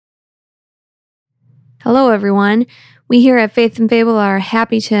Hello, everyone. We here at Faith and Fable are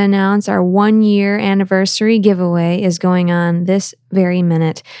happy to announce our 1-year anniversary giveaway is going on this very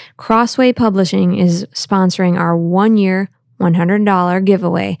minute. Crossway Publishing is sponsoring our 1-year $100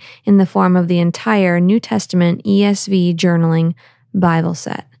 giveaway in the form of the entire New Testament ESV journaling Bible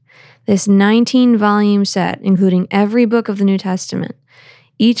set. This 19-volume set, including every book of the New Testament.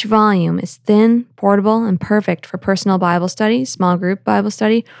 Each volume is thin, portable, and perfect for personal Bible study, small group Bible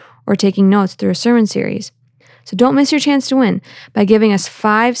study, or taking notes through a sermon series. So don't miss your chance to win by giving us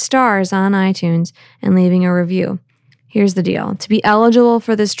 5 stars on iTunes and leaving a review. Here's the deal. To be eligible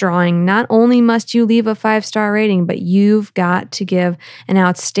for this drawing, not only must you leave a 5-star rating, but you've got to give an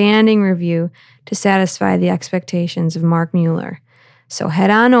outstanding review to satisfy the expectations of Mark Mueller. So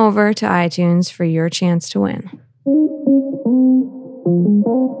head on over to iTunes for your chance to win.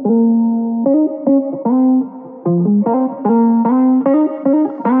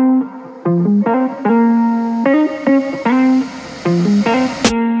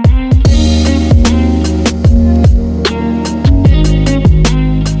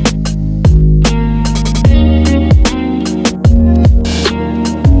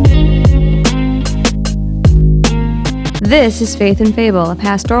 This is Faith and Fable, a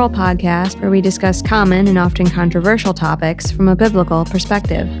pastoral podcast where we discuss common and often controversial topics from a biblical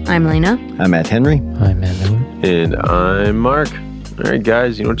perspective. I'm Lena. I'm Matt Henry. I'm Matt Miller. And I'm Mark. All right,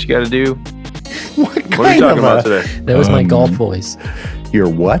 guys, you know what you got to do? What are you talking about today? That was my golf voice. Your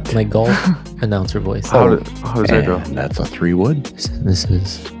what? My golf announcer voice. How does that go? And that's a 3-wood. This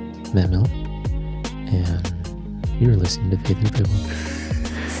is Matt Miller, and you're listening to Faith and Fable.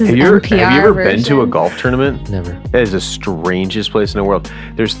 Have you ever been to a golf tournament? Never. That is the strangest place in the world.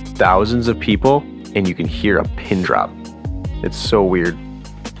 There's thousands of people, and you can hear a pin drop. It's so weird.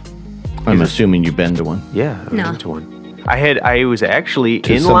 I'm assuming you've been to one. Yeah, I've been to one. I was actually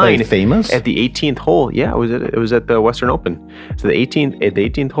to in somebody line famous at the 18th hole. Yeah, it was at the Western Open. So the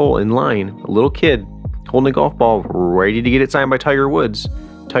 18th hole in line, a little kid holding a golf ball, ready to get it signed by Tiger Woods.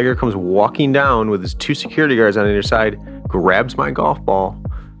 Tiger comes walking down with his 2 security guards on either side, grabs my golf ball,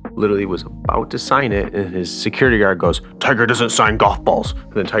 literally was about to sign it, and his security guard goes, "Tiger doesn't sign golf balls."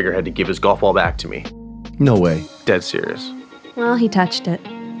 And then Tiger had to give his golf ball back to me. No way. Dead serious. Well, he touched it.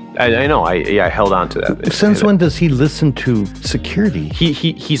 I know. I held on to that. Since when does he listen to security?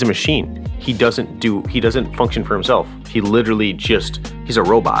 He's a machine. He doesn't function for himself. He literally he's a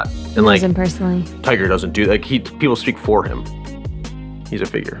robot. And knows him personally. Tiger doesn't do people speak for him. He's a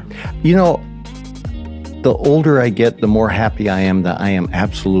figure. You know, the older I get, the more happy I am that I am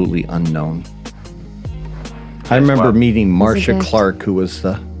absolutely unknown. I remember meeting Marcia Clark, who was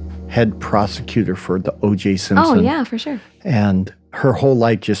the head prosecutor for the O.J. Simpson. Oh, yeah, for sure. And her whole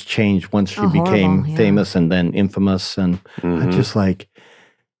life just changed once she became famous and then infamous. And I'm just like,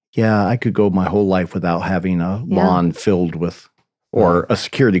 yeah, I could go my whole life without having a lawn filled with, or a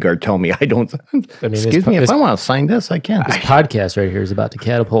security guard tell me I don't. Excuse me, if I want to sign this, I can. This podcast right here is about to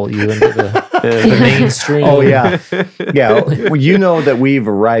catapult you into the mainstream. Oh, yeah. Yeah. Well, you know that we've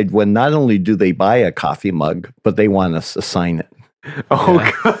arrived when not only do they buy a coffee mug, but they want us to sign it. Oh,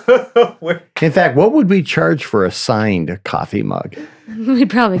 God. In fact, what would we charge for a signed coffee mug? We'd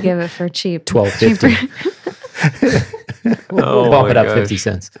probably give it for cheap. $12.50. We'll bump it up 50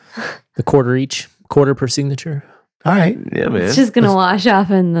 cents. The quarter per signature. All right. Yeah, man. It's just going to wash off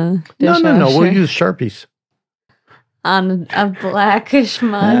in the dishwasher. No. We'll use Sharpies. On a blackish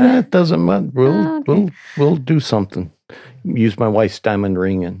mug. It doesn't matter. We'll do something. Use my wife's diamond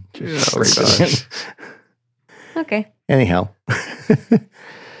ring and just scrape it in. Okay. Anyhow.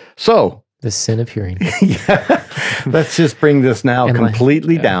 So. The sin of hearing. Yeah. Let's just bring this now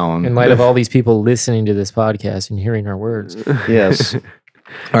completely down. In light of all these people listening to this podcast and hearing our words. Yes.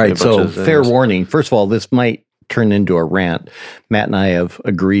 All right. So fair warning. First of all, this might turn into a rant. Matt and I have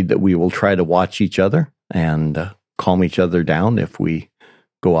agreed that we will try to watch each other and calm each other down if we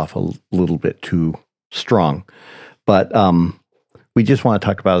go off a little bit too strong. But we just want to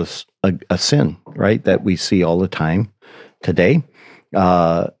talk about a sin, right, that we see all the time today.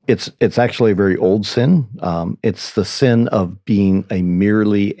 It's actually a very old sin. It's the sin of being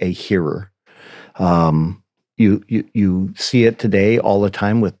merely a hearer. You see it today all the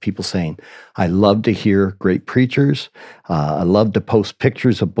time with people saying, I love to hear great preachers. I love to post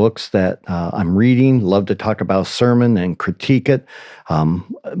pictures of books that I'm reading, love to talk about sermon and critique it.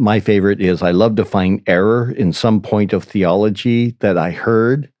 My favorite is I love to find error in some point of theology that I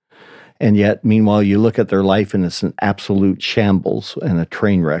heard. And yet, meanwhile, you look at their life and it's an absolute shambles and a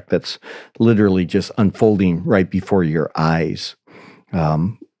train wreck that's literally just unfolding right before your eyes.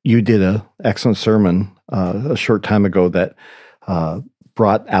 You did an excellent sermon a short time ago that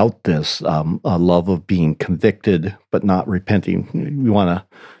brought out this a love of being convicted but not repenting. You want to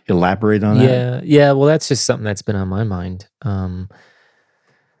elaborate on that? Yeah. Well, that's just something that's been on my mind.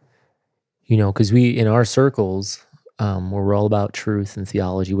 Because we, in our circles, where we're all about truth and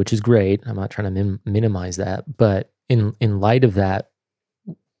theology, which is great. I'm not trying to minimize that, but in light of that,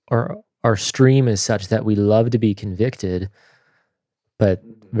 our stream is such that we love to be convicted, but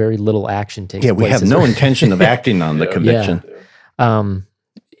very little action takes place. Yeah, we have no intention of acting on the conviction. Yeah.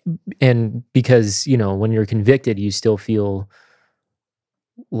 And because, when you're convicted, you still feel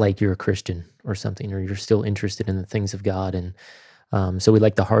like you're a Christian or something, or you're still interested in the things of God. And so we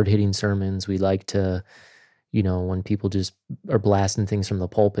like the hard-hitting sermons. We like to, when people just are blasting things from the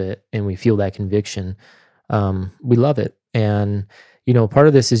pulpit and we feel that conviction, we love it. And, part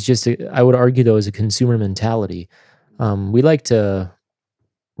of this is just, I would argue, though, is a consumer mentality. We like to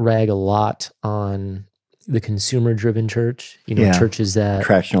rag a lot on the consumer-driven church, churches that...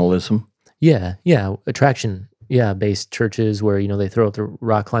 Attractionalism. Yeah, attraction, based churches where, they throw up the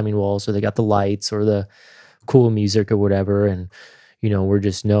rock climbing walls, or they got the lights or the cool music or whatever, and, we're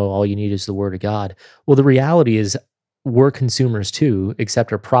just, no, all you need is the word of God. Well, the reality is we're consumers too,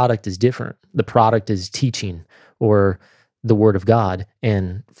 except our product is different. The product is teaching or the word of God,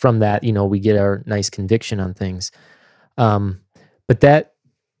 and from that, we get our nice conviction on things. But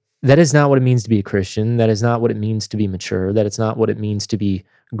that is not what it means to be a Christian. That is not what it means to be mature. That is not what it means to be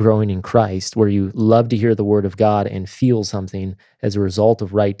growing in Christ, where you love to hear the word of God and feel something as a result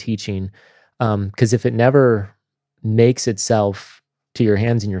of right teaching. Because if it never makes itself to your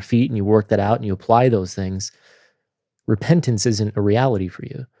hands and your feet, and you work that out and you apply those things, repentance isn't a reality for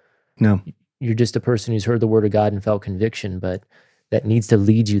you. No. You're just a person who's heard the word of God and felt conviction, but that needs to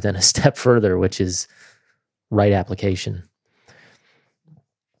lead you then a step further, which is right application.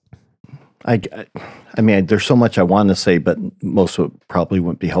 I mean, there's so much I want to say, but most of it probably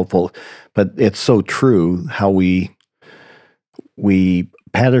wouldn't be helpful. But it's so true how we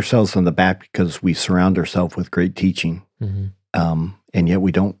pat ourselves on the back because we surround ourselves with great teaching, and yet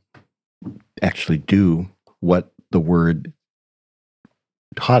we don't actually do what the Word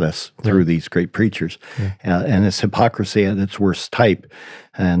taught us through these great preachers, and it's hypocrisy at its worst type.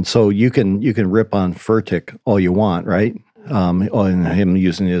 And so you can rip on Furtick all you want, right? And him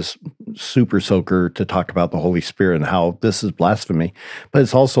using his super soaker to talk about the Holy Spirit and how this is blasphemy, but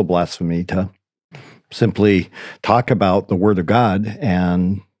it's also blasphemy to simply talk about the Word of God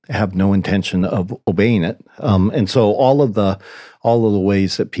and have no intention of obeying it. And so all of the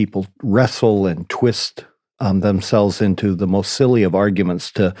ways that people wrestle and twist themselves into the most silly of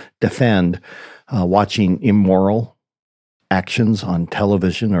arguments to defend watching immoral actions on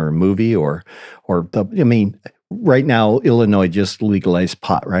television or a movie right now, Illinois just legalized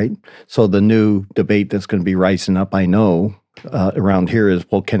pot, right? So the new debate that's going to be rising up, I know, around here is,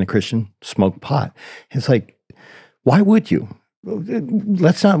 well, can a Christian smoke pot? It's like, why would you?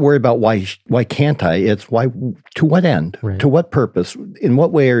 Let's not worry about why can't I? It's why, to what end? Right. To what purpose? In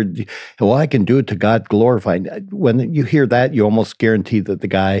what way I can do it to God glorifying. When you hear that, you almost guarantee that the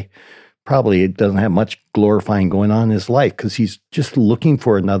guy probably doesn't have much glorifying going on in his life because he's just looking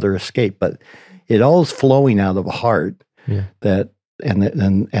for another escape. But it all is flowing out of a heart and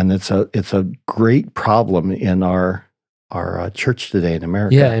it's a great problem in our church today in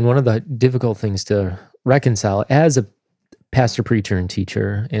America. Yeah, and one of the difficult things to reconcile as a pastor, preacher, and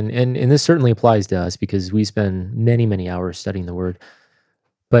teacher, and this certainly applies to us because we spend many, many hours studying the Word,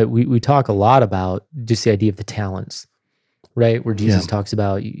 but we talk a lot about just the idea of the talents, right? Where Jesus talks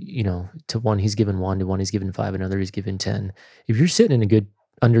about, to one he's given 1, to one he's given 5, another he's given 10. If you're sitting in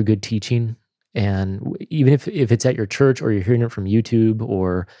under good teaching, and even if it's at your church or you're hearing it from YouTube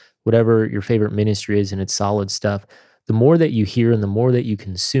or whatever your favorite ministry is and it's solid stuff, the more that you hear and the more that you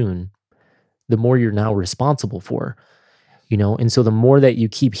consume, the more you're now responsible for, and so the more that you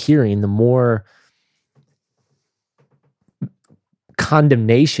keep hearing, the more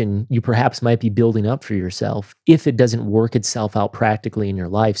condemnation you perhaps might be building up for yourself if it doesn't work itself out practically in your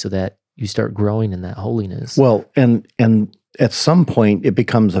life so that you start growing in that holiness. Well, and at some point, it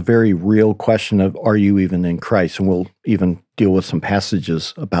becomes a very real question of, are you even in Christ? And we'll even deal with some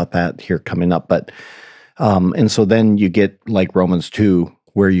passages about that here coming up. But, and so then you get like Romans 2,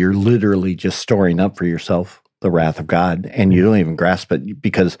 where you're literally just storing up for yourself the wrath of God, and you don't even grasp it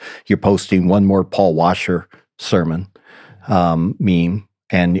because you're posting one more Paul Washer sermon meme,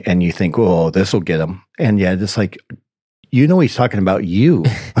 and you think, oh, this will get him. And yeah, it's like, he's talking about you.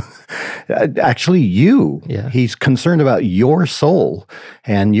 Actually, you. Yeah. He's concerned about your soul.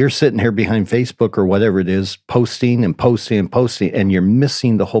 And you're sitting here behind Facebook or whatever it is, posting and posting and posting, and you're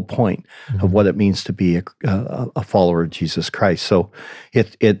missing the whole point of what it means to be a follower of Jesus Christ. So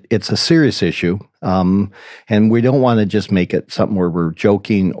it's a serious issue. And we don't want to just make it something where we're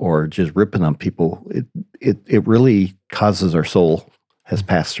joking or just ripping on people. It really causes our soul as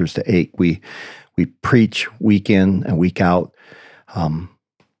pastors to ache. We preach week in and week out.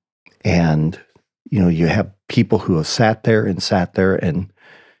 And, you have people who have sat there, and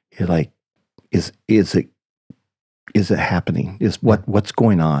you're like, is it happening? What's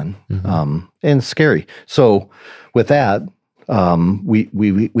going on? And it's scary. So with that,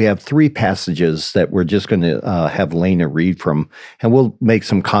 we have 3 passages that we're just going to have Lena read from, and we'll make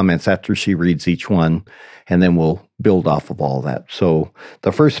some comments after she reads each one, and then we'll build off of all that. So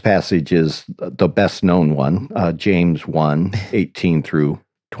the first passage is the best known one, James 1:18 through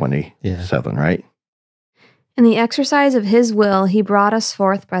 27, right? In the exercise of his will, he brought us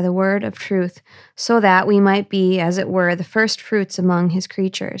forth by the word of truth, so that we might be, as it were, the first fruits among his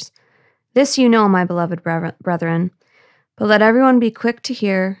creatures. This you know, my beloved brethren. But let everyone be quick to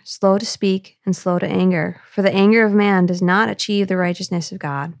hear, slow to speak, and slow to anger, for the anger of man does not achieve the righteousness of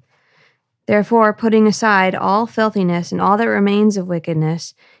God. Therefore, putting aside all filthiness and all that remains of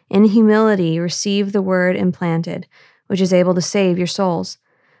wickedness, in humility receive the word implanted, which is able to save your souls.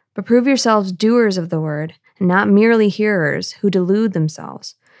 But prove yourselves doers of the word, and not merely hearers, who delude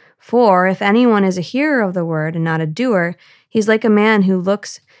themselves. For if anyone is a hearer of the word and not a doer, he is like a man who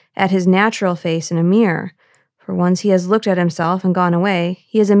looks at his natural face in a mirror. For once he has looked at himself and gone away,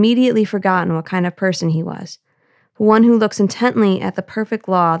 he has immediately forgotten what kind of person he was. But one who looks intently at the perfect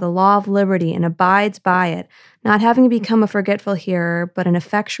law, the law of liberty, and abides by it, not having become a forgetful hearer, but an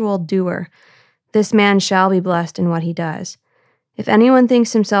effectual doer, this man shall be blessed in what he does. If anyone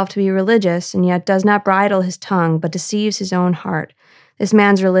thinks himself to be religious, and yet does not bridle his tongue, but deceives his own heart, this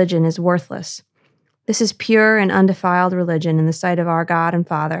man's religion is worthless. This is pure and undefiled religion in the sight of our God and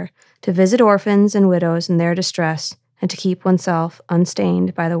Father, to visit orphans and widows in their distress, and to keep oneself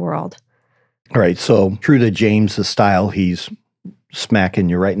unstained by the world. All right, so true to James' style, he's smacking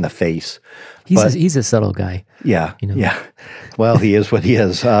you right in the face. He's a subtle guy. Yeah, yeah. Well, he is what he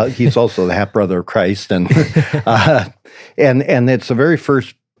is. He's also the half brother of Christ, and it's the very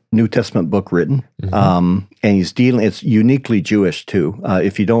first New Testament book written, and it's uniquely Jewish too.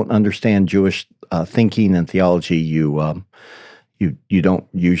 If you don't understand Jewish thinking and theology, you don't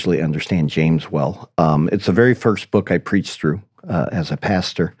usually understand James well. It's the very first book I preached through as a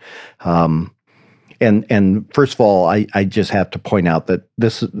pastor. And first of all, I just have to point out that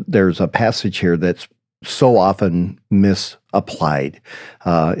there's a passage here that's so often misapplied.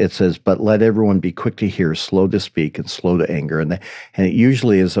 It says, "But let everyone be quick to hear, slow to speak, and slow to anger." And it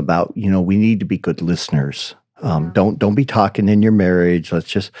usually is about, we need to be good listeners. Don't be talking in your marriage.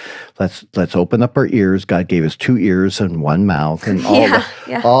 Let's open up our ears. God gave us 2 ears and 1 mouth, and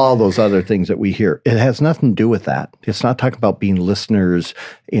all those other things that we hear. It has nothing to do with that. It's not talking about being listeners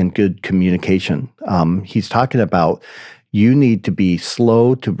in good communication. He's talking about you need to be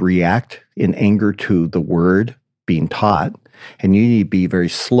slow to react in anger to the word being taught, and you need to be very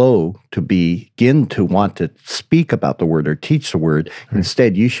slow to begin to want to speak about the word or teach the word. Right.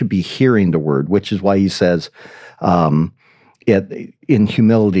 Instead, you should be hearing the word, which is why he says, in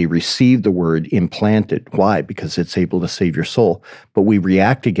humility, receive the word implanted. Why? Because it's able to save your soul. But we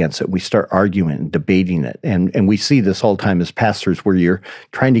react against it. We start arguing and debating it. And we see this all the time as pastors, where you're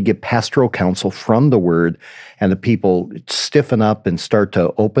trying to get pastoral counsel from the word, and the people stiffen up and start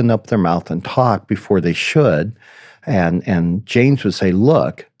to open up their mouth and talk before they should. And James would say,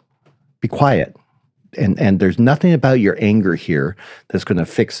 look, be quiet. And there's nothing about your anger here that's going to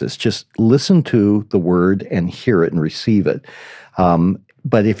fix this. Just listen to the word and hear it and receive it.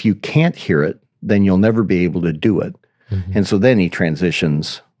 But if you can't hear it, then you'll never be able to do it. Mm-hmm. And so then he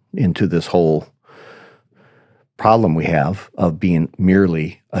transitions into this whole problem we have of being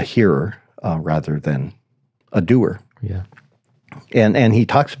merely a hearer rather than a doer. Yeah. And he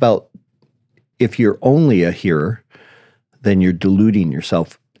talks about, if you're only a hearer, then you're deluding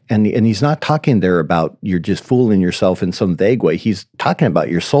yourself. And he's not talking there about you're just fooling yourself in some vague way. He's talking about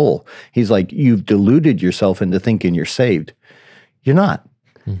your soul. He's like, you've deluded yourself into thinking you're saved. You're not.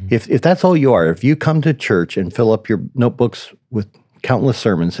 Mm-hmm. If that's all you are, if you come to church and fill up your notebooks with countless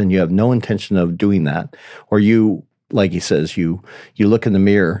sermons and you have no intention of doing that, or you, like he says, you look in the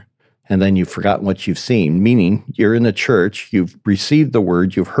mirror and then you've forgotten what you've seen, meaning you're in the church, you've received the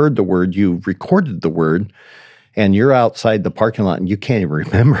word, you've heard the word, you've recorded the word, and you're outside the parking lot and you can't even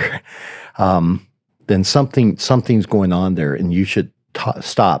remember, then something's going on there, and you should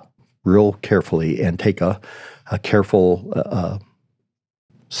stop, real carefully and take a careful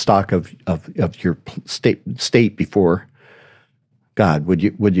stock of your state before God. Would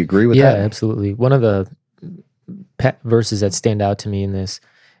you agree with that? Yeah, absolutely. One of the verses that stand out to me in this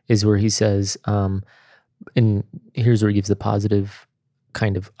is where he says, and here's where he gives the positive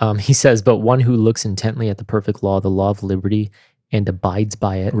kind of, he says, but one who looks intently at the perfect law, the law of liberty, and abides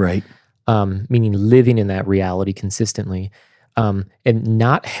by it. Right. Meaning living in that reality consistently, and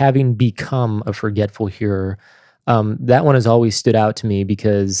not having become a forgetful hearer. That one has always stood out to me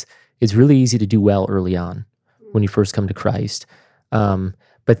because it's really easy to do well early on when you first come to Christ.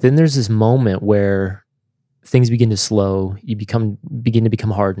 But then there's this moment where things begin to slow. You begin to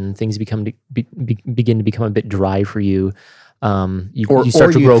become hardened. Things begin to become a bit dry for you. You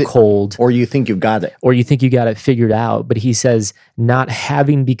start to grow cold. Or you think you've got it. Or you think you got it figured out. But he says, not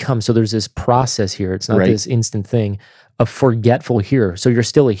having become, so there's this process here. It's not this instant thing, a forgetful hearer. So you're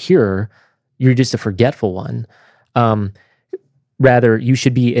still a hearer. You're just a forgetful one. Rather, you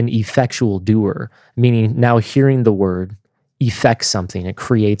should be an effectual doer, meaning now hearing the word effects something. It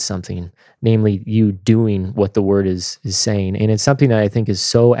creates something, namely you doing what the word is saying. And it's something that I think is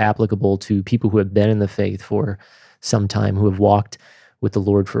so applicable to people who have been in the faith for some time, who have walked with the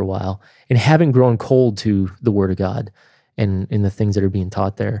Lord for a while, and haven't grown cold to the word of God and in the things that are being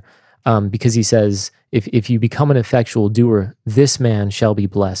taught there. Because he says, if you become an effectual doer, this man shall be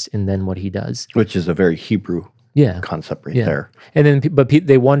blessed in then what he does. Which is a very Hebrew concept there. And then, but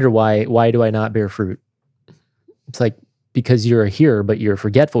they wonder why do I not bear fruit? It's like, because you're a hearer, but you're a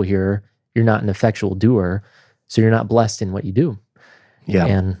forgetful hearer. You're not an effectual doer, so you're not blessed in what you do. Yeah.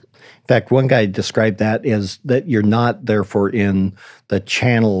 And in fact, one guy described that as that you're not, therefore, in the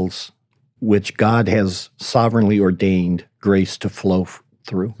channels which God has sovereignly ordained grace to flow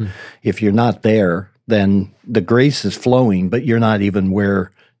through. If you're not there, then the grace is flowing, but you're not even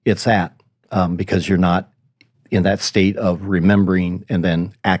where it's at because you're not in that state of remembering and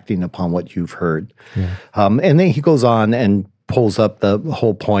then acting upon what you've heard. Yeah. And then he goes on and pulls up the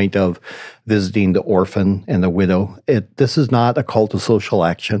whole point of visiting the orphan and the widow. This is not a call to social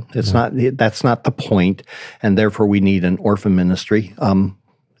action. It's not. That's not the point, and therefore we need an orphan ministry.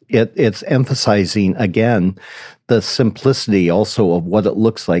 It's emphasizing again the simplicity also of what it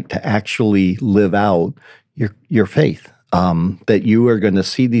looks like to actually live out your faith. That you are going to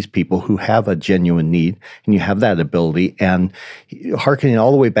see these people who have a genuine need, and you have that ability. And hearkening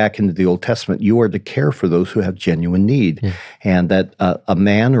all the way back into the Old Testament, you are to care for those who have genuine need. Yeah. And that a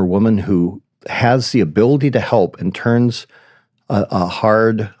man or woman who has the ability to help and turns has a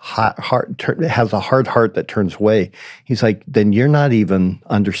hard heart that turns away, he's like, then you're not even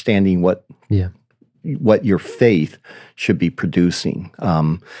understanding what your faith should be producing.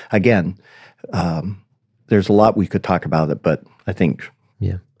 There's a lot we could talk about it, but I think...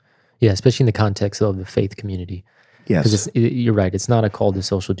 Yeah, especially in the context of the faith community. Yes. Because you're right, it's not a call to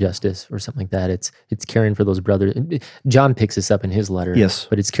social justice or something like that. It's caring for those brothers. John picks this up in his letter. Yes.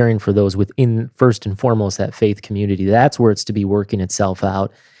 But it's caring for those within, first and foremost, that faith community. That's where it's to be working itself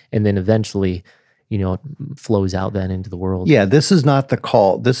out. And then eventually, it flows out then into the world. Yeah, this is not the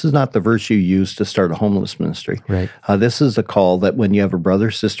call. This is not the verse you use to start a homeless ministry. Right. This is a call that when you have a brother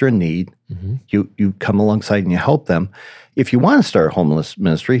or sister in need, you come alongside and you help them. If you want to start a homeless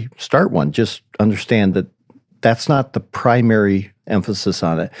ministry, start one. Just understand that that's not the primary emphasis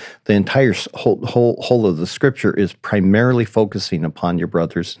on it. The entire whole of the scripture is primarily focusing upon your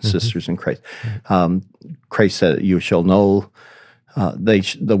brothers and sisters in Christ. Christ said, "You shall know."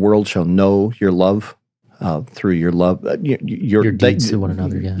 The world shall know your love through your love. Your deeds to one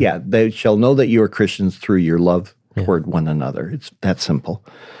another, yeah. Yeah, they shall know that you are Christians through your love toward one another. It's that simple.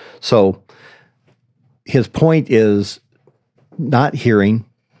 So his point is not hearing,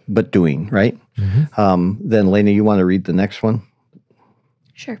 but doing, right? Then, Lena, you want to read the next one?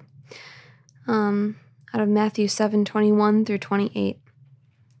 Sure. Out of Matthew 7:21 through 28.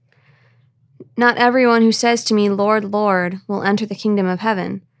 Not everyone who says to me, Lord, Lord, will enter the kingdom of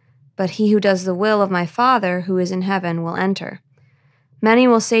heaven, but he who does the will of my Father who is in heaven will enter. Many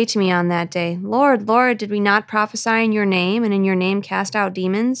will say to me on that day, Lord, Lord, did we not prophesy in your name, and in your name cast out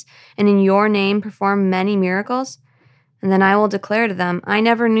demons, and in your name perform many miracles? And then I will declare to them, I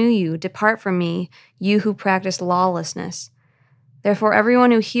never knew you. Depart from me, you who practice lawlessness. Therefore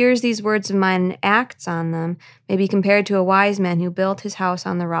everyone who hears these words of mine and acts on them may be compared to a wise man who built his house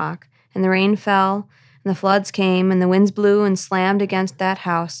on the rock. And the rain fell, and the floods came, and the winds blew and slammed against that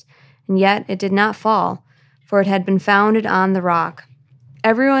house, and yet it did not fall, for it had been founded on the rock.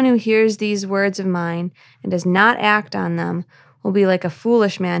 Everyone who hears these words of mine and does not act on them will be like a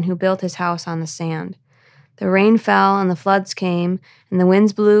foolish man who built his house on the sand. The rain fell and the floods came, and the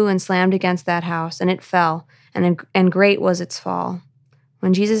winds blew and slammed against that house, and it fell, and great was its fall.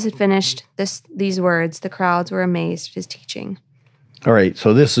 When Jesus had finished these words, the crowds were amazed at his teaching. All right,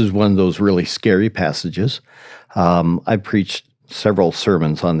 so this is one of those really scary passages. I preached several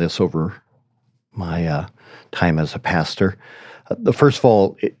sermons on this over my time as a pastor. First of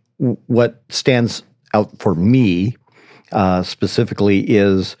all, what stands out for me specifically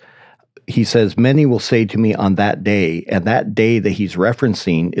is he says, many will say to me on that day, and that day that he's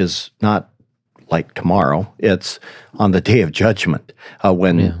referencing is not like tomorrow. It's on the day of judgment,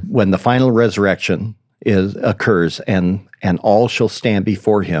 when the final resurrection occurs, and all shall stand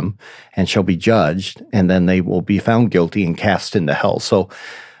before him and shall be judged, and then they will be found guilty and cast into hell. So,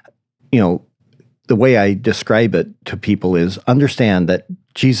 the way I describe it to people is understand that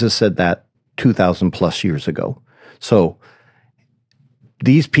Jesus said that 2,000 plus years ago. So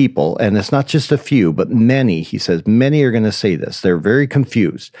these people, and it's not just a few, but many, he says, many are going to say this. They're very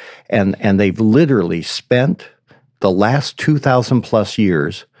confused. And they've literally spent the last 2,000 plus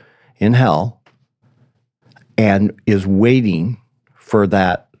years in hell and is waiting for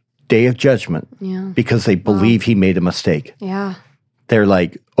that day of judgment because they believe he made a mistake. Yeah. They're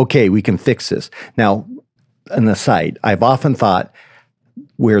like, okay, we can fix this. Now, an aside, I've often thought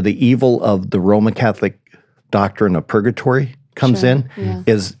where the evil of the Roman Catholic doctrine of purgatory comes in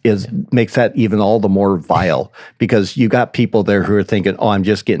is makes that even all the more vile, because you got people there who are thinking, oh, I'm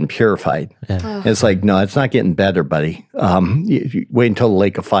just getting purified. Yeah. It's like, no, it's not getting better, buddy. You wait until the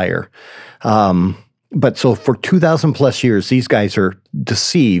lake of fire. But so for 2,000 plus years, these guys are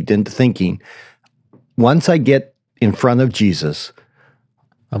deceived into thinking, once I get in front of Jesus,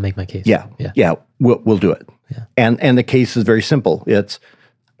 I'll make my case. Yeah, we'll do it. Yeah. And the case is very simple. It's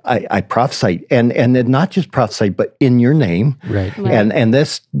I prophesied, and not just prophesied, but in your name. Right. And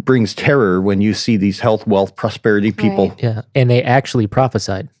this brings terror when you see these health, wealth, prosperity people. Right. Yeah, and they actually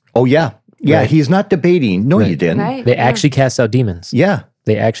prophesied. Oh, yeah. Yeah, right. He's not debating. No, you didn't. Right. They actually cast out demons. Yeah.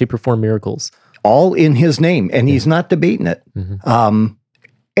 They actually perform miracles. All in his name, and he's not debating it. Mm-hmm.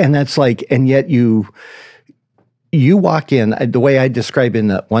 And that's like, and yet you walk in, the way I describe in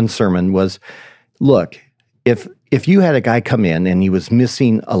that one sermon was, look, if you had a guy come in and he was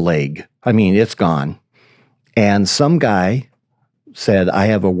missing a leg, I mean, it's gone, and some guy said, I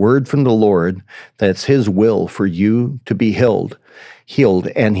have a word from the Lord that's his will for you to be healed,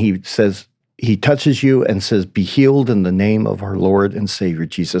 and he says, he touches you and says, be healed in the name of our Lord and Savior,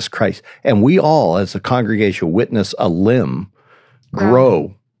 Jesus Christ. And we all, as a congregation, witness a limb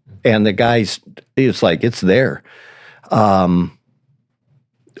grow. And the guy's, it's like, it's there. Okay,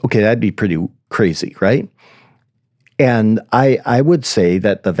 that'd be pretty crazy, right? And I would say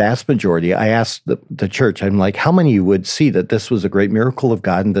that the vast majority, I asked the church, I'm like, how many would see that this was a great miracle of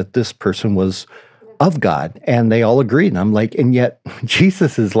God and that this person was of God? And they all agreed. And I'm like, and yet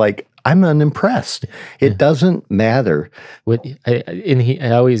Jesus is like, I'm unimpressed. It doesn't matter.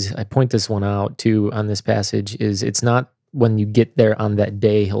 I point this one out too on this passage is it's not when you get there on that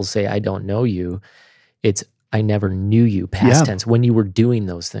day, he'll say, I don't know you. It's, I never knew you, past tense, when you were doing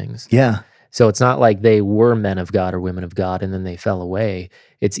those things. Yeah. So it's not like they were men of God or women of God and then they fell away.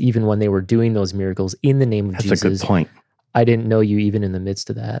 It's even when they were doing those miracles in the name of Jesus. That's a good point. I didn't know you even in the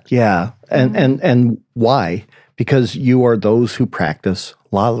midst of that. Yeah. And why? Because you are those who practice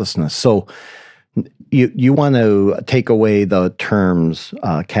lawlessness. So you want to take away the terms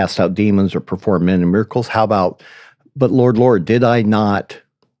cast out demons or perform many miracles. How about, but Lord, did I not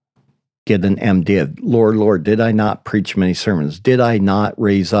get an MDiv? Lord, did I not preach many sermons? Did I not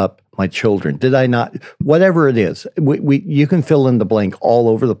raise up my children? Did I not? Whatever it is, you can fill in the blank all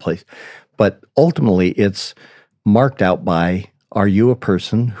over the place. But ultimately, it's marked out by, are you a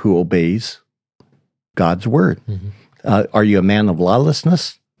person who obeys God's word? Mm-hmm. Are you a man of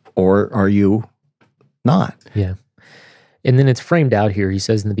lawlessness or are you not? Yeah. And then it's framed out here. He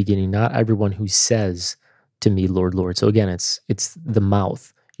says in the beginning, not everyone who says to me, Lord, Lord. So again, it's the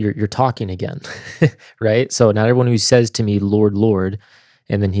mouth. You're talking again, right? So not everyone who says to me, Lord, Lord,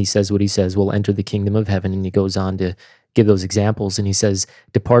 and then he says what he says, will enter the kingdom of heaven. And he goes on to give those examples. And he says,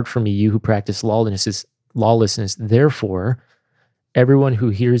 depart from me, you who practice lawlessness. Therefore, everyone who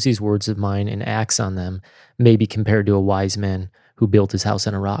hears these words of mine and acts on them may be compared to a wise man who built his house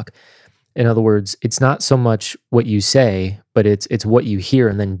on a rock. In other words, it's not so much what you say, but it's what you hear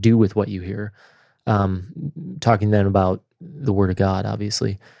and then do with what you hear. Talking then about the word of God,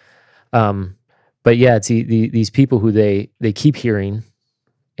 obviously. But yeah, it's these people who they keep hearing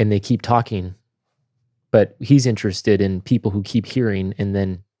and they keep talking, but he's interested in people who keep hearing and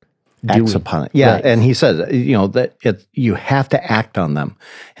then acts upon it. Yeah, right. And he says, that you have to act on them.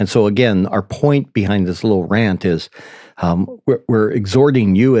 And so again, our point behind this little rant is we're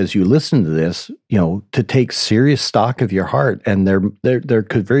exhorting you as you listen to this, to take serious stock of your heart. And there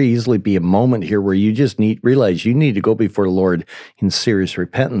could very easily be a moment here where you just realize you need to go before the Lord in serious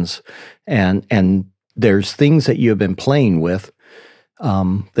repentance. And there's things that you have been playing with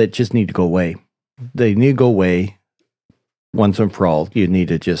that just need to go away. They need to go away once and for all. You need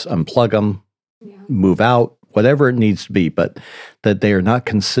to just unplug them, move out, whatever it needs to be, but that they are not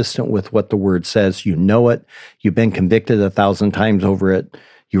consistent with what the Word says. You know it. You've been convicted 1,000 times over it.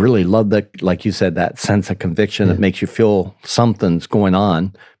 You really love like you said, that sense of conviction that makes you feel something's going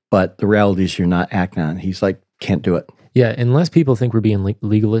on, but the reality is you're not acting on it. He's like, can't do it. Yeah, unless people think we're being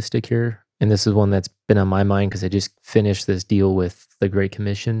legalistic here, and this is one that's been on my mind because I just finished this deal with the Great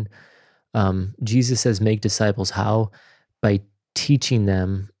Commission. Jesus says, make disciples how? By teaching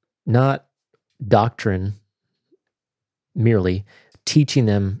them, not doctrine merely, teaching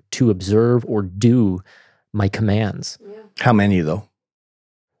them to observe or do my commands. Yeah. How many though?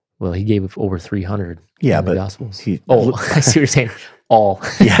 Well, he gave over 300 in the Gospels. I see what you're saying. All.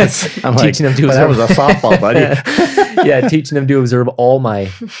 Yes. I'm teaching them to observe. That was a softball, buddy. Yeah, teaching them to observe all my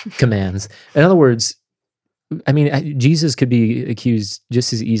commands. In other words, I mean, Jesus could be accused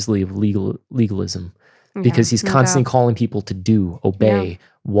just as easily of legalism because he's constantly calling people to obey,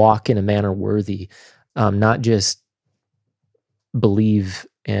 walk in a manner worthy, not just believe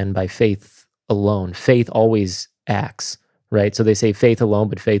and by faith alone. Faith always acts, right? So they say faith alone,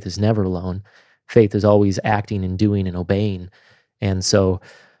 but faith is never alone. Faith is always acting and doing and obeying. And so...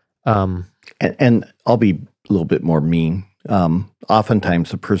 And I'll be a little bit more mean.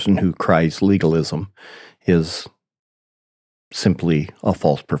 Oftentimes the person who cries legalism is simply a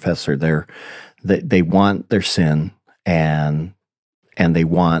false professor. They want their sin and they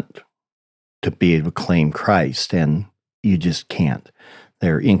want to be able to claim Christ, and you just can't.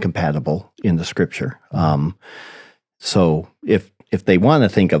 They're incompatible in the Scripture. So if they want to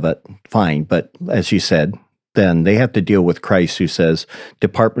think of it, fine. But as you said, then they have to deal with Christ, who says,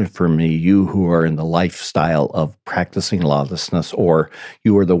 "Depart from me, you who are in the lifestyle of practicing lawlessness," or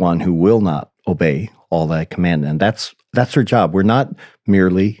 "You are the one who will not obey all that I command." And that's our job. We're not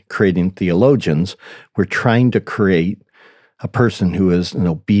merely creating theologians. We're trying to create a person who is an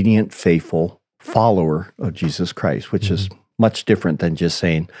obedient, faithful follower of Jesus Christ, which is much different than just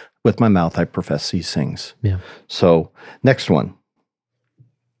saying, "With my mouth I profess these things." Yeah. So, next one.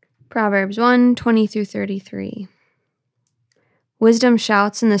 Proverbs 1:20-33. Wisdom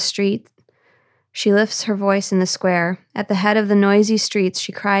shouts in the street. She lifts her voice in the square. At the head of the noisy streets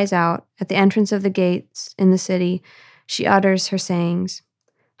she cries out. At the entrance of the gates in the city she utters her sayings.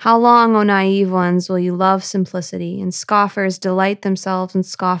 How long, O naive ones, will you love simplicity, and scoffers delight themselves in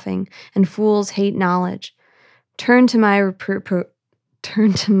scoffing, and fools hate knowledge? Turn to my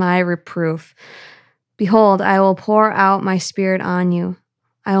reproof. Behold, I will pour out my spirit on you.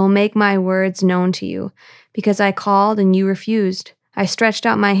 I will make my words known to you, because I called and you refused. I stretched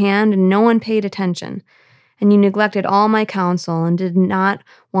out my hand and no one paid attention, and you neglected all my counsel and did not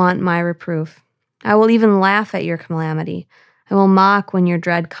want my reproof. I will even laugh at your calamity. I will mock when your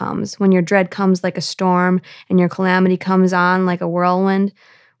dread comes like a storm and your calamity comes on like a whirlwind,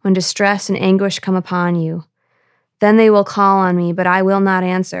 when distress and anguish come upon you. Then they will call on me, but I will not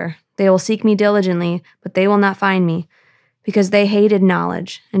answer. They will seek me diligently, but they will not find me, because they hated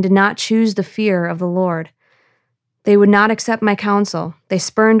knowledge and did not choose the fear of the Lord. They would not accept my counsel. They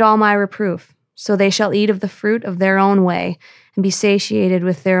spurned all my reproof. So they shall eat of the fruit of their own way and be satiated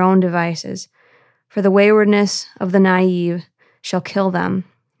with their own devices. For the waywardness of the naive shall kill them,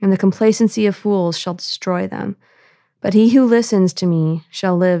 and the complacency of fools shall destroy them. But he who listens to me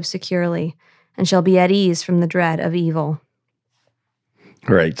shall live securely, and shall be at ease from the dread of evil.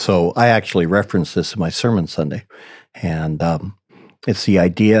 Right. So I actually referenced this in my sermon Sunday, and it's the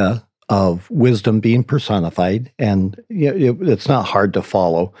idea of wisdom being personified, and it's not hard to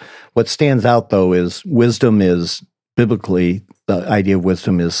follow. What stands out, though, is wisdom is biblically, the idea of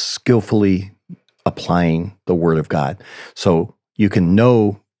wisdom is skillfully applying the Word of God. So you can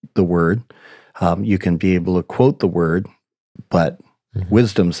know the Word, you can be able to quote the Word, but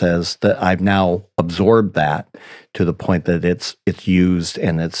wisdom says that I've now absorbed that to the point that it's used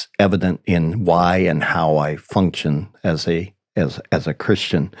and it's evident in why and how I function as a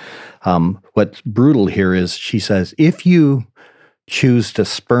Christian. What's brutal here is she says, if you choose to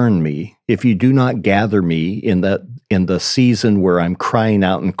spurn me, if you do not gather me in the season where I'm crying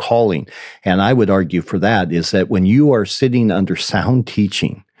out and calling, and I would argue for that, is that when you are sitting under sound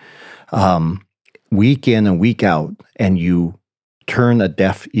teaching, week in and week out, and you turn a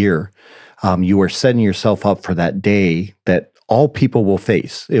deaf ear. You are setting yourself up for that day that all people will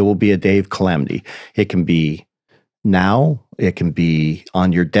face. It will be a day of calamity. It can be now, it can be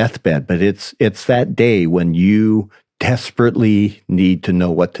on your deathbed, but it's that day when you desperately need to know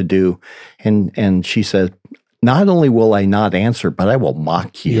what to do. And she said, not only will I not answer, but I will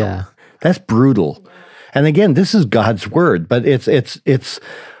mock you. Yeah. That's brutal. And again, this is God's word, but it's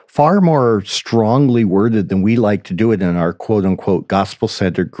far more strongly worded than we like to do it in our quote unquote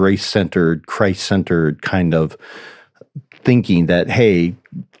gospel-centered, grace-centered, Christ-centered kind of thinking that, hey,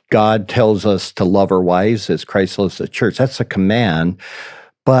 God tells us to love our wives as Christ loves the church. That's a command.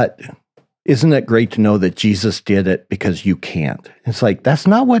 But isn't it great to know that Jesus did it because you can't? It's like, that's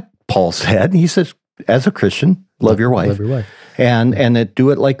not what Paul said. He says, as a Christian, love your wife. Love your wife. And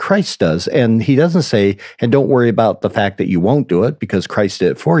do it like Christ does. And he doesn't say, and don't worry about the fact that you won't do it because Christ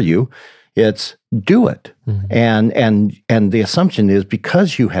did it for you. It's do it. Mm-hmm. And the assumption is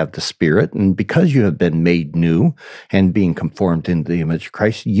because you have the Spirit and because you have been made new and being conformed into the image of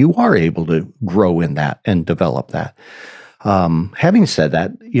Christ, you are able to grow in that and develop that. Having said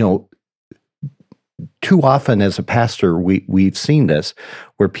that, too often as a pastor, we've seen this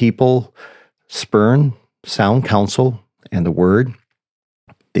where people spurn sound counsel and the word.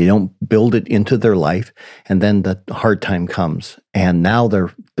 They don't build it into their life, and then the hard time comes, and now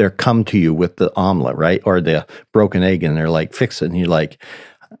they're come to you with the omelet, right, or the broken egg, and they're like, "Fix it," and you're like,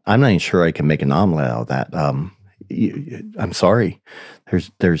 "I'm not even sure I can make an omelet out of that." I'm sorry,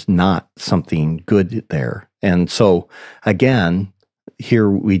 there's not something good there, and so again, here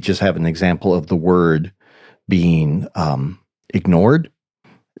we just have an example of the word being ignored,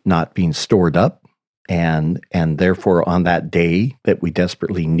 not being stored up. And therefore, on that day that we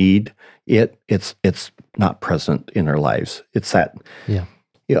desperately need it, it's not present in our lives. It's that. Yeah.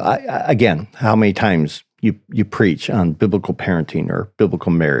 Again, how many times you preach on biblical parenting or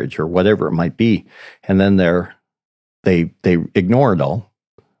biblical marriage or whatever it might be, and then they ignore it all.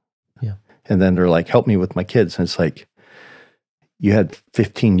 Yeah. And then they're like, "Help me with my kids," and it's like, you had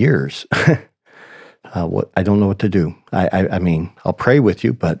 15 years. I don't know what to do. I mean, I'll pray with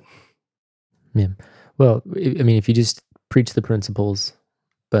you, but. Yeah. Well, I mean, if you just preach the principles,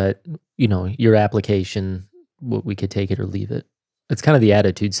 but, your application, we could take it or leave it. It's kind of the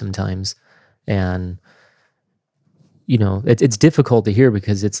attitude sometimes. And, it's difficult to hear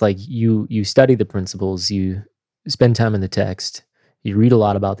because it's like you study the principles, you spend time in the text, you read a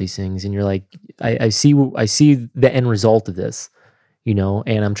lot about these things, and you're like, I see the end result of this,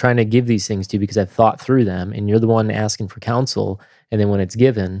 and I'm trying to give these things to you because I've thought through them, and you're the one asking for counsel. And then when it's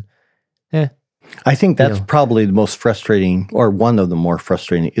given, I think that's probably the most frustrating, or one of the more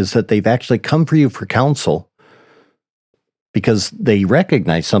frustrating, is that they've actually come for you for counsel because they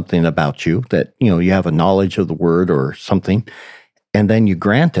recognize something about you that, you have a knowledge of the word or something, and then you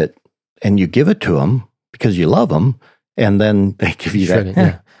grant it and you give it to them because you love them, and then they give you that.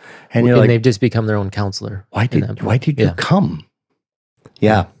 Yeah. And you're like, they've just become their own counselor. Why did you come?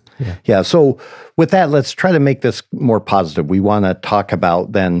 Yeah. So with that, let's try to make this more positive. We want to talk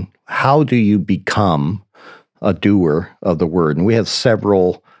about then, how do you become a doer of the word? And we have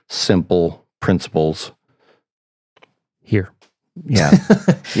several simple principles here. Yeah.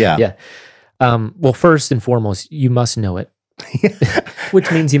 Yeah. Well, first and foremost, you must know it,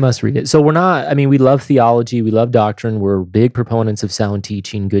 which means you must read it. So we love theology, we love doctrine, we're big proponents of sound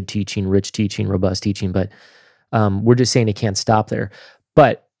teaching, good teaching, rich teaching, robust teaching, but we're just saying it can't stop there.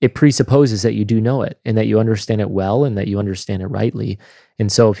 But it presupposes that you do know it and that you understand it well and that you understand it rightly.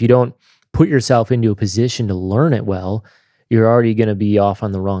 And so if you don't put yourself into a position to learn it well, you're already going to be off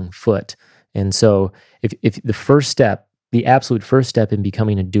on the wrong foot. And so if the absolute first step in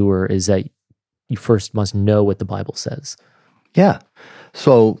becoming a doer is that you first must know what the Bible says. Yeah.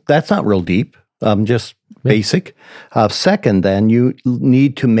 So that's not real deep, just basic. Second, then, you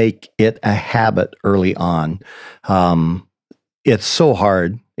need to make it a habit early on. It's so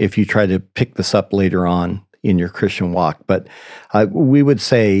hard if you try to pick this up later on in your Christian walk. But we would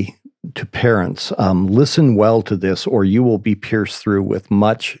say to parents, listen well to this, or you will be pierced through with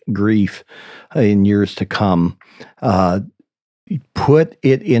much grief in years to come. Put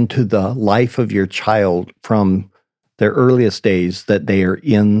it into the life of your child from their earliest days that they are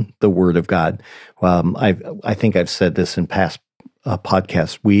in the Word of God. I think I've said this in past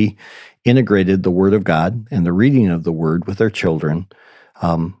podcasts. We integrated the Word of God and the reading of the Word with our children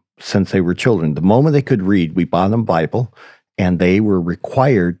since they were children. The moment they could read, we bought them a Bible, and they were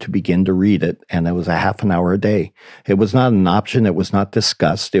required to begin to read it, and it was a half an hour a day. It was not an option. It was not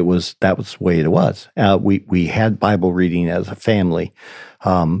discussed. That was the way it was. We had Bible reading as a family.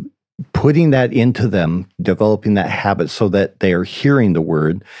 putting that into them, developing that habit so that they are hearing the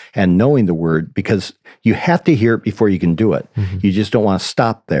word and knowing the word, because you have to hear it before you can do it. You just don't want to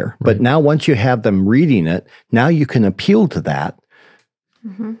stop there. Right. But now once you have them reading it, now you can appeal to that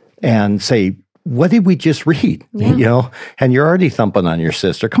and say, what did we just read? Yeah. And you're already thumping on your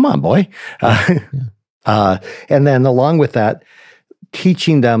sister. Come on, boy. And then along with that,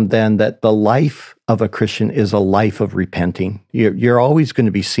 teaching them then that the life of a Christian is a life of repenting. You're always going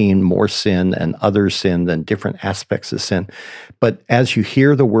to be seeing more sin and other sin and different aspects of sin. But as you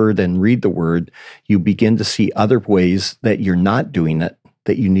hear the word and read the word, you begin to see other ways that you're not doing it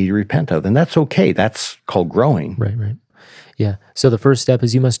that you need to repent of. And that's okay. That's called growing. Right. Yeah. So the first step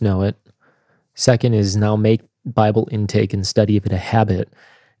is you must know it. Second is now make Bible intake and study of it a habit.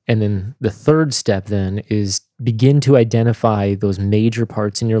 And then the third step then is begin to identify those major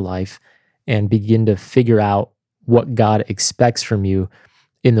parts in your life and begin to figure out what God expects from you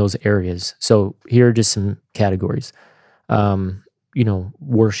in those areas. So here are just some categories.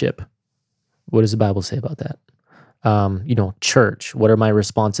 Worship. What does the Bible say about that? Church. What are my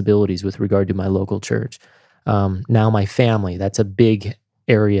responsibilities with regard to my local church? Now my family. That's a big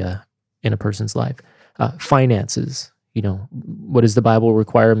area in a person's life. Finances. What does the Bible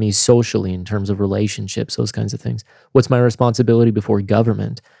require me socially in terms of relationships, those kinds of things? What's my responsibility before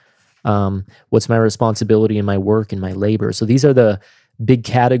government? What's my responsibility in my work and my labor? So these are the big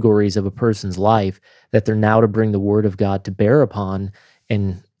categories of a person's life that they're now to bring the Word of God to bear upon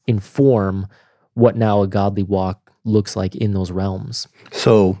and inform what now a godly walk looks like in those realms.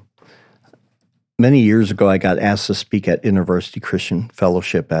 So many years ago, I got asked to speak at InterVarsity Christian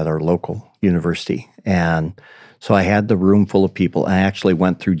Fellowship at our local university, and so I had the room full of people. I actually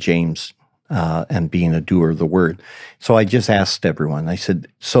went through James and being a doer of the word. So I just asked everyone, I said,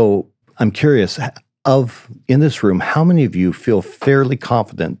 so I'm curious, in this room, how many of you feel fairly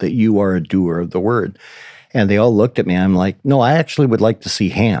confident that you are a doer of the word? And they all looked at me. I'm like, no, I actually would like to see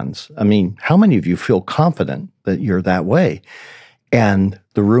hands. I mean, how many of you feel confident that you're that way? And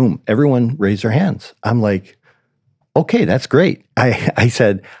the room, everyone raised their hands. I'm like, okay, that's great. I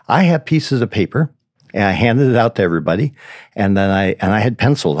said, I have pieces of paper. And I handed it out to everybody, and then I had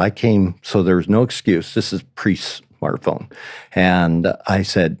pencils. I came, so there was no excuse. This is pre-smartphone. And I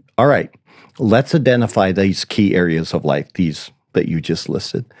said, all right, let's identify these key areas of life, these that you just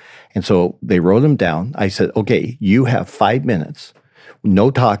listed. And so they wrote them down. I said, okay, you have 5 minutes.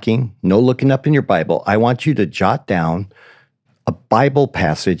 No talking, no looking up in your Bible. I want you to jot down a Bible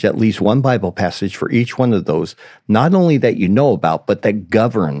passage, at least one Bible passage for each one of those, not only that you know about, but that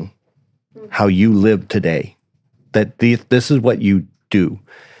govern how you live today, that this is what you do.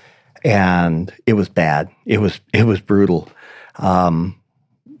 And it was bad. It was brutal.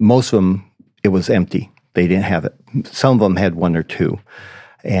 Most of them, it was empty. They didn't have it. Some of them had one or two.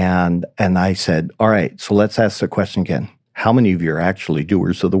 And I said, all right, so let's ask the question again. How many of you are actually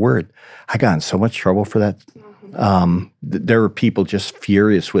doers of the word? I got in so much trouble for that. There were people just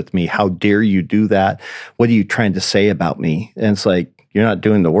furious with me. How dare you do that? What are you trying to say about me? And it's like, you're not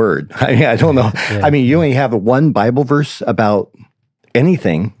doing the word. I mean, I don't know. Yeah. I mean, you only have one Bible verse about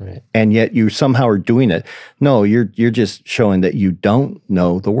anything, right, and yet you somehow are doing it. No, you're just showing that you don't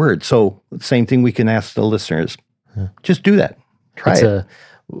know the word. So same thing we can ask the listeners. Just do that. Try it.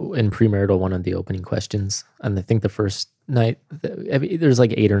 In premarital, one of the opening questions, and I think the first night, there's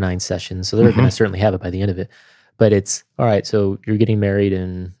like 8 or 9 sessions, so they're going to certainly have it by the end of it. But it's, all right, so you're getting married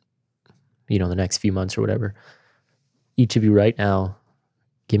in, the next few months or whatever. Each of you right now,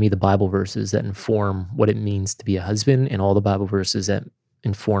 give me the Bible verses that inform what it means to be a husband, and all the Bible verses that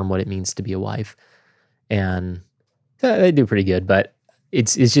inform what it means to be a wife. And they do pretty good, but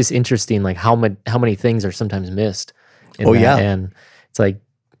it's just interesting, like how many things are sometimes missed. Yeah. And it's like,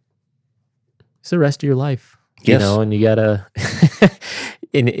 it's the rest of your life, yes, and you gotta,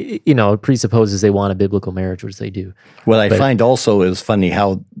 and it presupposes they want a biblical marriage, which they do. What I find also is funny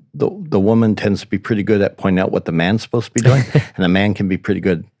how the woman tends to be pretty good at pointing out what the man's supposed to be doing, and the man can be pretty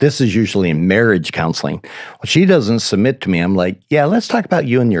good. This is usually in marriage counseling. Well, she doesn't submit to me. I'm like, yeah, let's talk about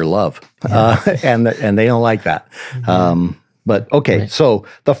you and your love, and they don't like that. But okay, right. So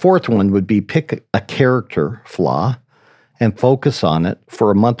the fourth one would be pick a character flaw and focus on it for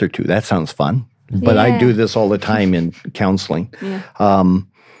a month or two. That sounds fun. But I do this all the time in counseling. Yeah.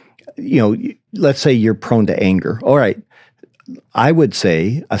 Let's say you're prone to anger. All right. I would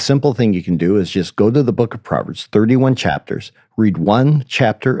say a simple thing you can do is just go to the book of Proverbs, 31 chapters, read one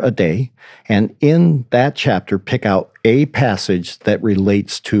chapter a day, and in that chapter, pick out a passage that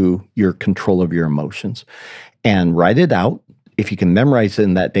relates to your control of your emotions and write it out. If you can memorize it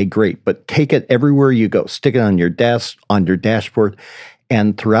in that day, great. But take it everywhere you go. Stick it on your desk, on your dashboard,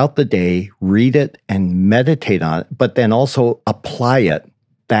 and throughout the day, read it and meditate on it, but then also apply it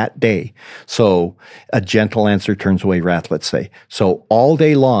that day. So a gentle answer turns away wrath, let's say. So all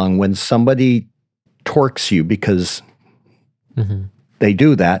day long, when somebody torques you because they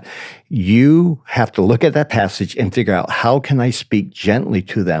do that, you have to look at that passage and figure out, how can I speak gently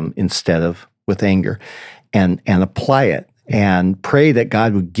to them instead of with anger, and apply it, and pray that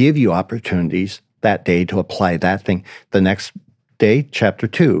God would give you opportunities that day to apply that thing. The next day, chapter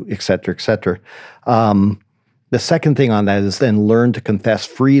 2, et cetera, et cetera. The second thing on that is then learn to confess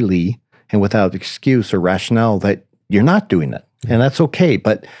freely and without excuse or rationale that you're not doing it. And that's okay.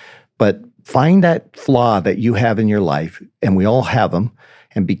 But find that flaw that you have in your life, and we all have them,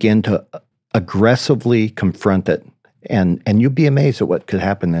 and begin to aggressively confront it. And you'll be amazed at what could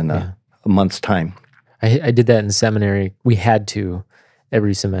happen in a month's time. I did that in seminary. We had to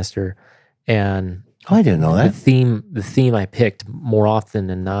every semester. And I didn't know that. The theme I picked more often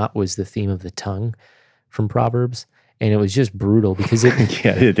than not was the theme of the tongue from Proverbs. And it was just brutal because it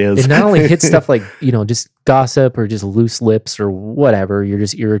it is. It not only hits stuff like, just gossip or just loose lips or whatever. You're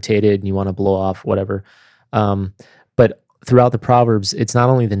just irritated and you want to blow off, whatever. But throughout the Proverbs, it's not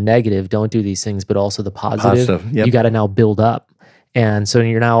only the negative, don't do these things, but also the positive. Yep. You got to now build up. And so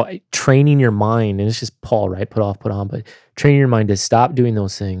you're now training your mind, and it's just Paul, right? Put off, put on, but training your mind to stop doing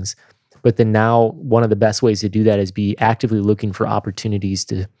those things. But then now one of the best ways to do that is be actively looking for opportunities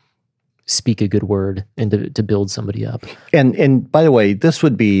to speak a good word and to build somebody up. And by the way, this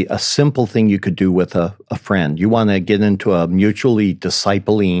would be a simple thing you could do with a friend. You want to get into a mutually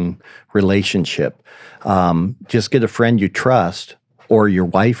discipling relationship. Just get a friend you trust, or your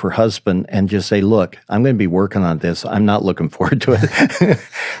wife or husband, and just say, look, I'm going to be working on this. I'm not looking forward to it.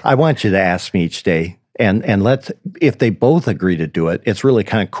 I want you to ask me each day. And if they both agree to do it, it's really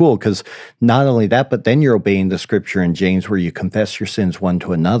kind of cool, because not only that, but then you're obeying the scripture in James where you confess your sins one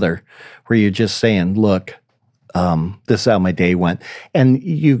to another, where you're just saying, look, this is how my day went. And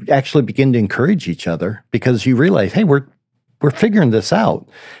you actually begin to encourage each other, because you realize, hey, we're figuring this out.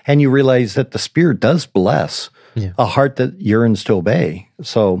 And you realize that the Spirit does bless a heart that yearns to obey.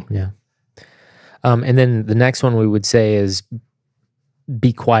 So, and then the next one we would say is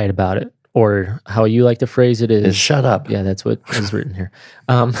be quiet about it, or how you like to phrase it is shut up. Yeah, that's what is written here.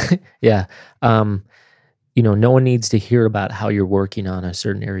 No one needs to hear about how you're working on a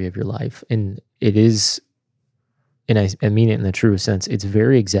certain area of your life. And it is, and I mean it in the truest sense, it's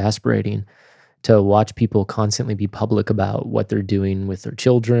very exasperating to watch people constantly be public about what they're doing with their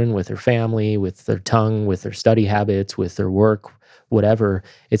children, with their family, with their tongue, with their study habits, with their work, whatever.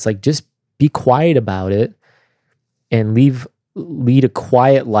 It's like, just be quiet about it and lead a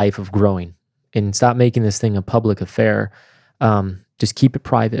quiet life of growing, and stop making this thing a public affair. Just keep it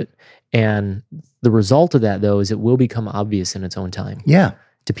private. And the result of that, though, is it will become obvious in its own time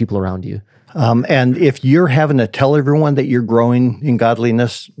to people around you. And if you're having to tell everyone that you're growing in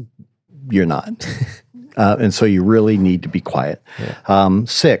godliness, you're not. And so you really need to be quiet.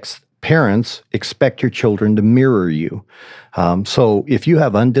 Sixth, parents expect your children to mirror you. So if you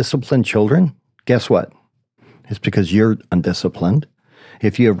have undisciplined children, guess what? It's because you're undisciplined.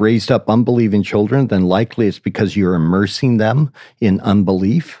 If you have raised up unbelieving children, then likely it's because you're immersing them in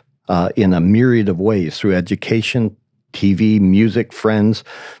unbelief in a myriad of ways, through education, TV, music, friends.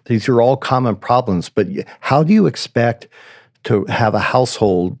 These are all common problems. But how do you expect to have a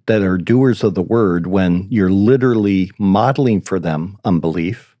household that are doers of the word when you're literally modeling for them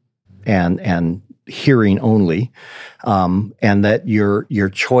unbelief and hearing only, and that your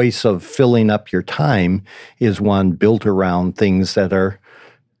choice of filling up your time is one built around things that are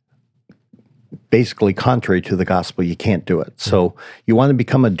basically contrary to the gospel? You can't do it. So you want to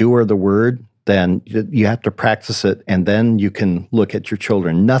become a doer of the word, then you have to practice it, and then you can look at your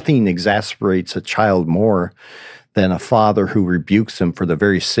children. Nothing exasperates a child more than a father who rebukes him for the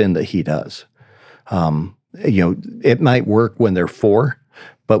very sin that he does. It might work when they're 4,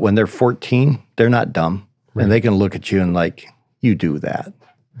 but when they're 14, they're not dumb. Right. And they can look at you and like, you do that.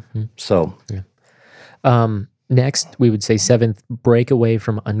 Mm-hmm. So. Yeah. Next, we would say 7th, break away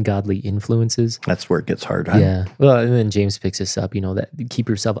from ungodly influences. That's where it gets hard, huh? Yeah. Well, and then James picks this up, that keep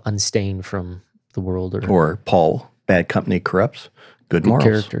yourself unstained from the world. Or Paul, bad company corrupts good morals.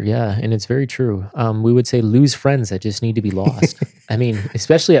 Character, yeah. And it's very true. We would say lose friends that just need to be lost. I mean,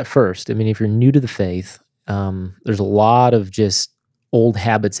 especially at first. I mean, if you're new to the faith, there's a lot of just old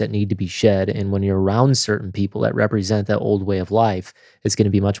habits that need to be shed. And when you're around certain people that represent that old way of life, it's going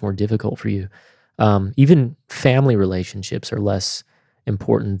to be much more difficult for you. Even family relationships are less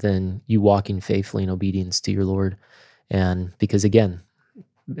important than you walking faithfully in obedience to your Lord. And because again,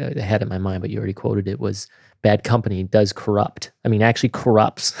 had in my mind, but you already quoted it, was bad company does corrupt. I mean, actually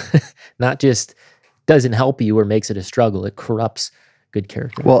corrupts, not just doesn't help you or makes it a struggle. It corrupts good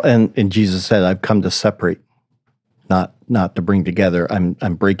character. Well, and Jesus said, I've come to separate, not to bring together.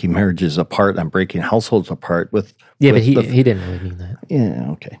 I'm breaking marriages apart. I'm breaking households apart with. Yeah, but he didn't really mean that.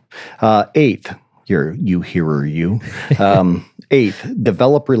 Yeah, okay. Eighth, you hearer, you. Eighth,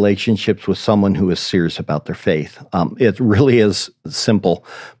 develop relationships with someone who is serious about their faith. It really is simple,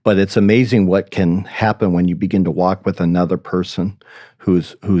 but it's amazing what can happen when you begin to walk with another person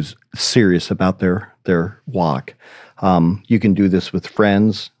who's serious about their walk. You can do this with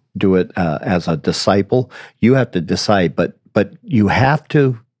friends. Do it as a disciple. You have to decide, but you have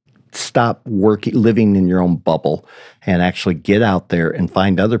to stop living in your own bubble and actually get out there and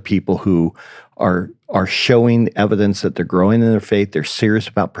find other people who are showing evidence that they're growing in their faith. They're serious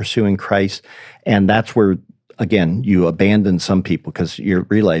about pursuing Christ, and that's where, again, you abandon some people because you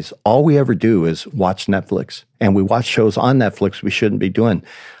realize all we ever do is watch Netflix, and we watch shows on Netflix we shouldn't be doing.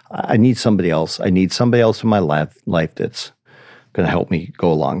 I need somebody else. I need somebody else in my life that's going to help me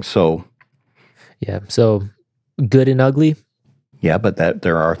go along. So, yeah. So, good and ugly. Yeah, but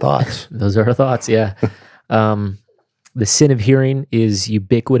there are thoughts. Those are our thoughts. Yeah. The sin of hearing is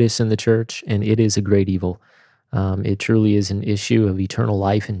ubiquitous in the church, and it is a great evil. It truly is an issue of eternal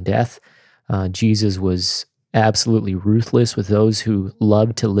life and death. Jesus was absolutely ruthless with those who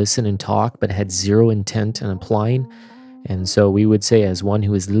loved to listen and talk, but had zero intent in applying. And so we would say, as one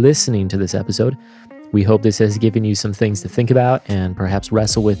who is listening to this episode, we hope this has given you some things to think about and perhaps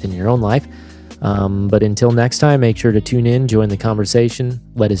wrestle with in your own life. But until next time, make sure to tune in, join the conversation.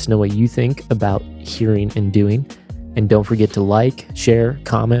 Let us know what you think about hearing and doing. And don't forget to like, share,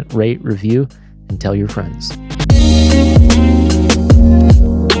 comment, rate, review, and tell your friends.